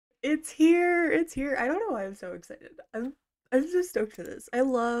It's here. It's here. I don't know why I'm so excited. I'm just stoked for this. I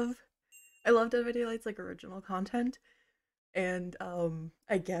love Dead by Daylight's like original content, and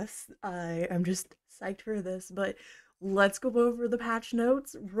I guess I'm just psyched for this. But let's go over the patch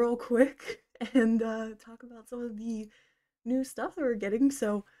notes real quick and talk about some of the new stuff that we're getting.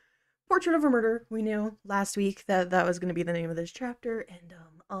 So, Portrait of a Murder, we knew last week that that was going to be the name of this chapter, and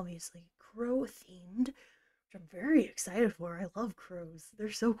obviously crow themed, which I'm very excited for. I love crows;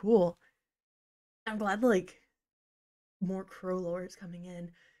 they're so cool. I'm glad like more crow lore is coming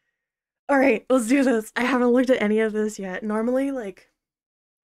in. All right, let's do this. I haven't looked at any of this yet. Normally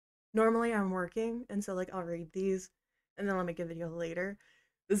I'm working, and so like I'll read these, and then I'll make a video later.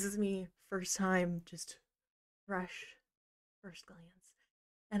 This is me first time, just fresh, first glance,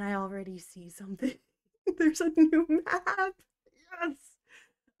 and I already see something. There's a new map. Yes.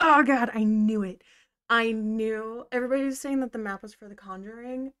 Oh god, I knew it. I knew everybody was saying that the map was for the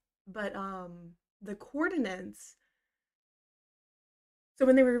Conjuring, but the coordinates. So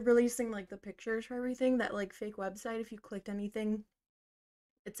when they were releasing like the pictures for everything, that like fake website, if you clicked anything,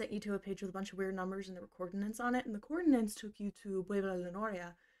 it sent you to a page with a bunch of weird numbers and there were coordinates on it, and the coordinates took you to Puebla de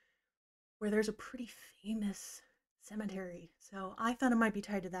Noria, where there's a pretty famous cemetery. So I thought it might be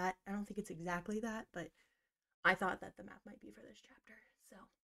tied to that. I don't think it's exactly that, but I thought that the map might be for this chapter. So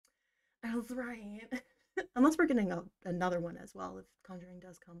I was right. Unless we're getting another one as well if Conjuring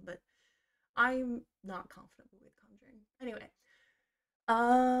does come, but I'm not confident with Conjuring. Anyway,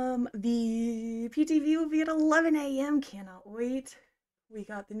 the PTV will be at 11 a.m. Cannot wait. We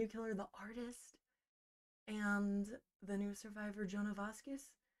got the new killer, the artist, and the new survivor, Jonah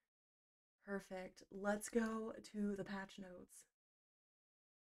Vasquez. Perfect. Let's go to the patch notes.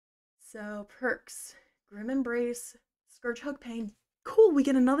 So, perks Grim Embrace, Scourge Hug Pain. Cool, we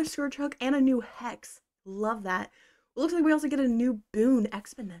get another Scourge Hug and a new Hex. Love that. It looks like we also get a new boon,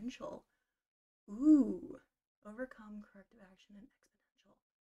 Exponential. Ooh. Overcome, corrective action, and exponential.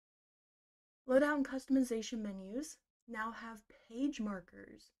 Loadout customization menus now have page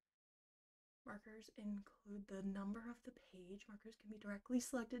markers. Markers include the number of the page. Markers can be directly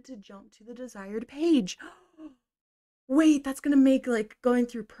selected to jump to the desired page. Wait, that's gonna make like going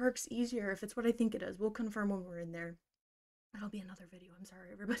through perks easier if it's what I think it is. We'll confirm when we're in there. That'll be another video. I'm sorry,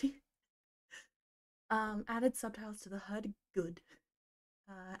 everybody. Added subtitles to the HUD. Good.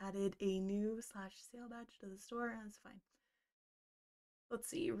 Added a new slash sale badge to the store. That's fine. Let's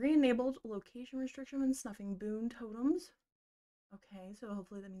see. Re-enabled location restriction when snuffing boon totems. Okay, so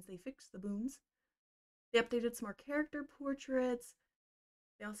hopefully that means they fixed the boons. They updated some more character portraits.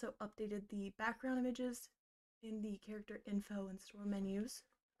 They also updated the background images in the character info and store menus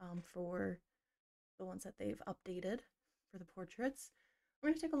for the ones that they've updated for the portraits. We're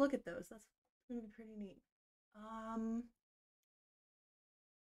going to take a look at those. That's going to be pretty neat.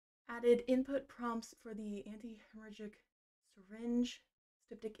 Added input prompts for the anti-hemorrhagic syringe,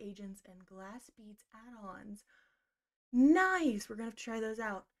 styptic agents, and glass beads add-ons. Nice! We're going to have to try those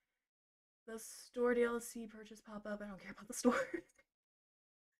out. The store DLC purchase pop-up. I don't care about the store.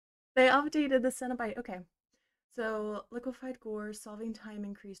 They updated the Cenobite. Okay. So, liquefied gore, solving time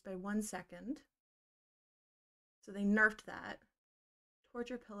increased by 1 second. So they nerfed that.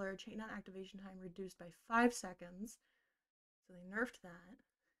 Torture pillar, chain on activation time reduced by 5 seconds. So they nerfed that.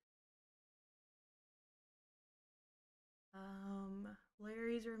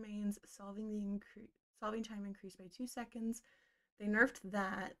 Larry's remains, solving time increased by 2 seconds. They nerfed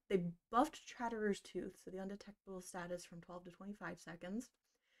that. They buffed Chatterer's Tooth, so the undetectable status from 12 to 25 seconds.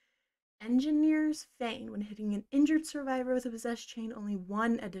 Engineer's Feign. When hitting an injured survivor with a possessed chain, only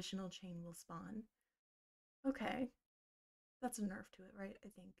one additional chain will spawn. Okay. That's a nerf to it, right? I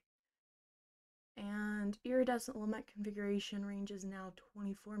think. And iridescent lament configuration range is now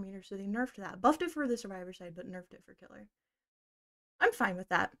 24 meters, so they nerfed that. Buffed it for the survivor side, but nerfed it for killer. I'm fine with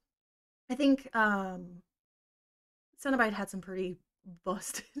that. I think Cenobite had some pretty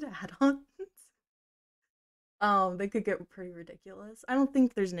busted add-ons. They could get pretty ridiculous. I don't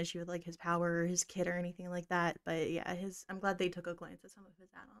think there's an issue with like his power or his kit or anything like that, but yeah, I'm glad they took a glance at some of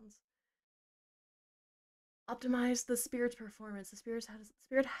his add-ons. Optimize the spirit's performance. The spirit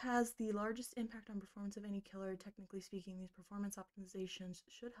has the largest impact on performance of any killer. Technically speaking, these performance optimizations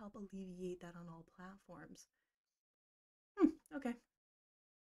should help alleviate that on all platforms. Okay.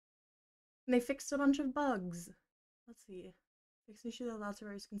 And they fixed a bunch of bugs. Let's see. Fix an issue that allows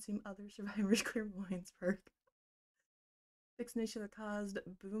survivors to consume other survivors' clairvoyance perk. Fix an issue that caused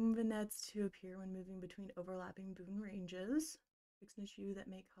boom vignettes to appear when moving between overlapping boon ranges. Fix an issue that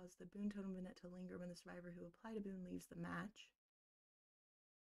may cause the boon totem vignette to linger when the survivor who applied a boon leaves the match.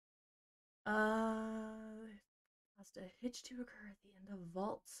 Caused a hitch to occur at the end of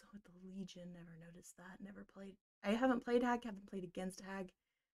vaults with the Legion. Never noticed that. Never played. I haven't played Hag. Haven't played against Hag.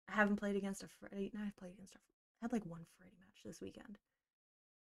 I haven't played against a Freddy. No, I've played against a. I had like one Freddy match this weekend.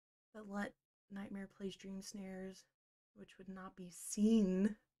 But let Nightmare plays Dream Snares, which would not be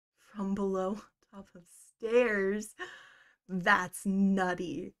seen from below top of stairs. That's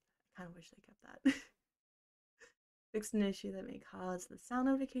nutty. I kind of wish they kept that. Fixed an issue that may cause the sound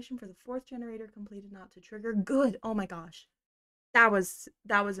notification for the 4th generator completed not to trigger. Good. Oh my gosh. That was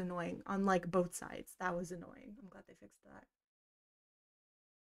annoying on like both sides. That was annoying. I'm glad they fixed that.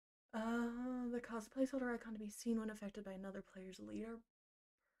 The cause placeholder icon to be seen when affected by another player's leader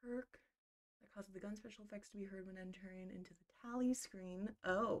perk. That causes the gun special effects to be heard when entering into the tally screen.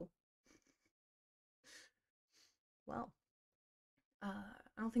 Oh. Well.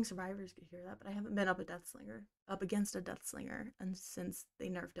 I don't think survivors could hear that, but I haven't been up against a Death Slinger, and since they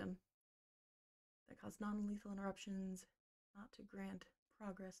nerfed him. That caused non-lethal interruptions, not to grant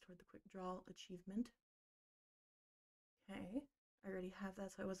progress toward the quick draw achievement. Okay, I already have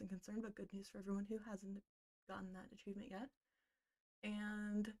that, so I wasn't concerned, but good news for everyone who hasn't gotten that achievement yet.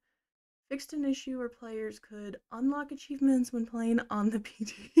 And fixed an issue where players could unlock achievements when playing on the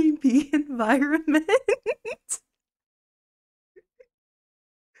PTB environment.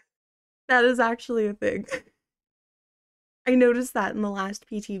 That is actually a thing. I noticed that in the last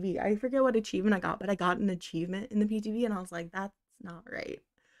PTB. I forget what achievement I got, but I got an achievement in the PTB and I was like, that's not right.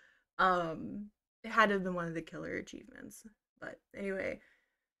 It had to have been one of the killer achievements. But anyway,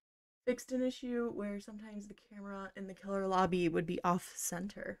 fixed an issue where sometimes the camera in the killer lobby would be off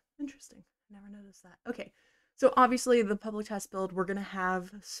center. Interesting. I never noticed that. Okay. So obviously the public test build, we're gonna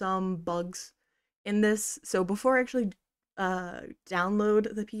have some bugs in this. So before I actually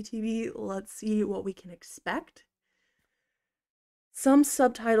download the PTB, let's see what we can expect. Some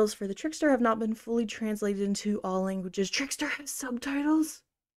subtitles for the Trickster have not been fully translated into all languages. Trickster has subtitles?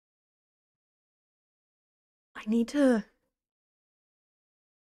 I need to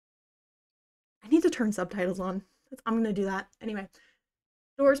turn subtitles on. I'm gonna do that. Anyway,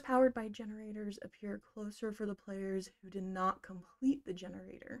 doors powered by generators appear closer for the players who did not complete the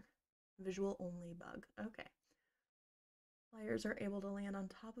generator. Visual only bug. Okay. Players are able to land on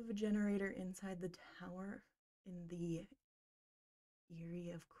top of a generator inside the tower in the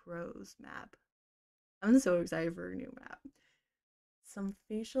Eerie of Crows map. I'm so excited for a new map. Some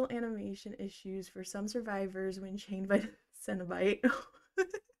facial animation issues for some survivors when chained by Cenobite.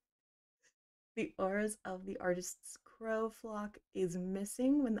 The auras of the artist's crow flock is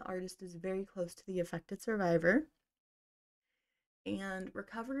missing when the artist is very close to the affected survivor. And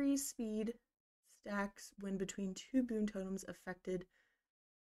recovery speed stacks when between 2 boon totems affected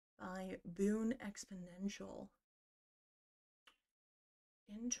by boon exponential.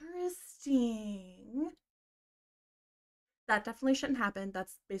 Interesting. That definitely shouldn't happen.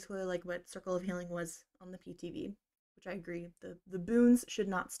 That's basically like what Circle of Healing was on the PTV, which I agree. The boons should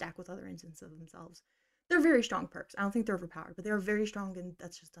not stack with other instances of themselves. They're very strong perks. I don't think they're overpowered, but they are very strong, and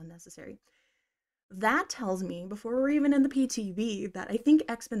that's just unnecessary. That tells me, before we're even in the PTV, that I think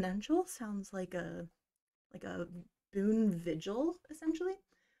exponential sounds like a boon vigil, essentially.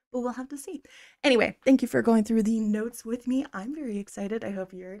 But we'll have to see. Anyway, thank you for going through the notes with me. I'm very excited. I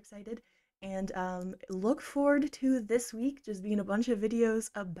hope you're excited. And look forward to this week just being a bunch of videos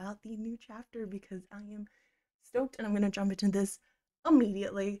about the new chapter because I am stoked and I'm going to jump into this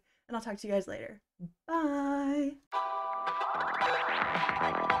immediately. And I'll talk to you guys later. Bye!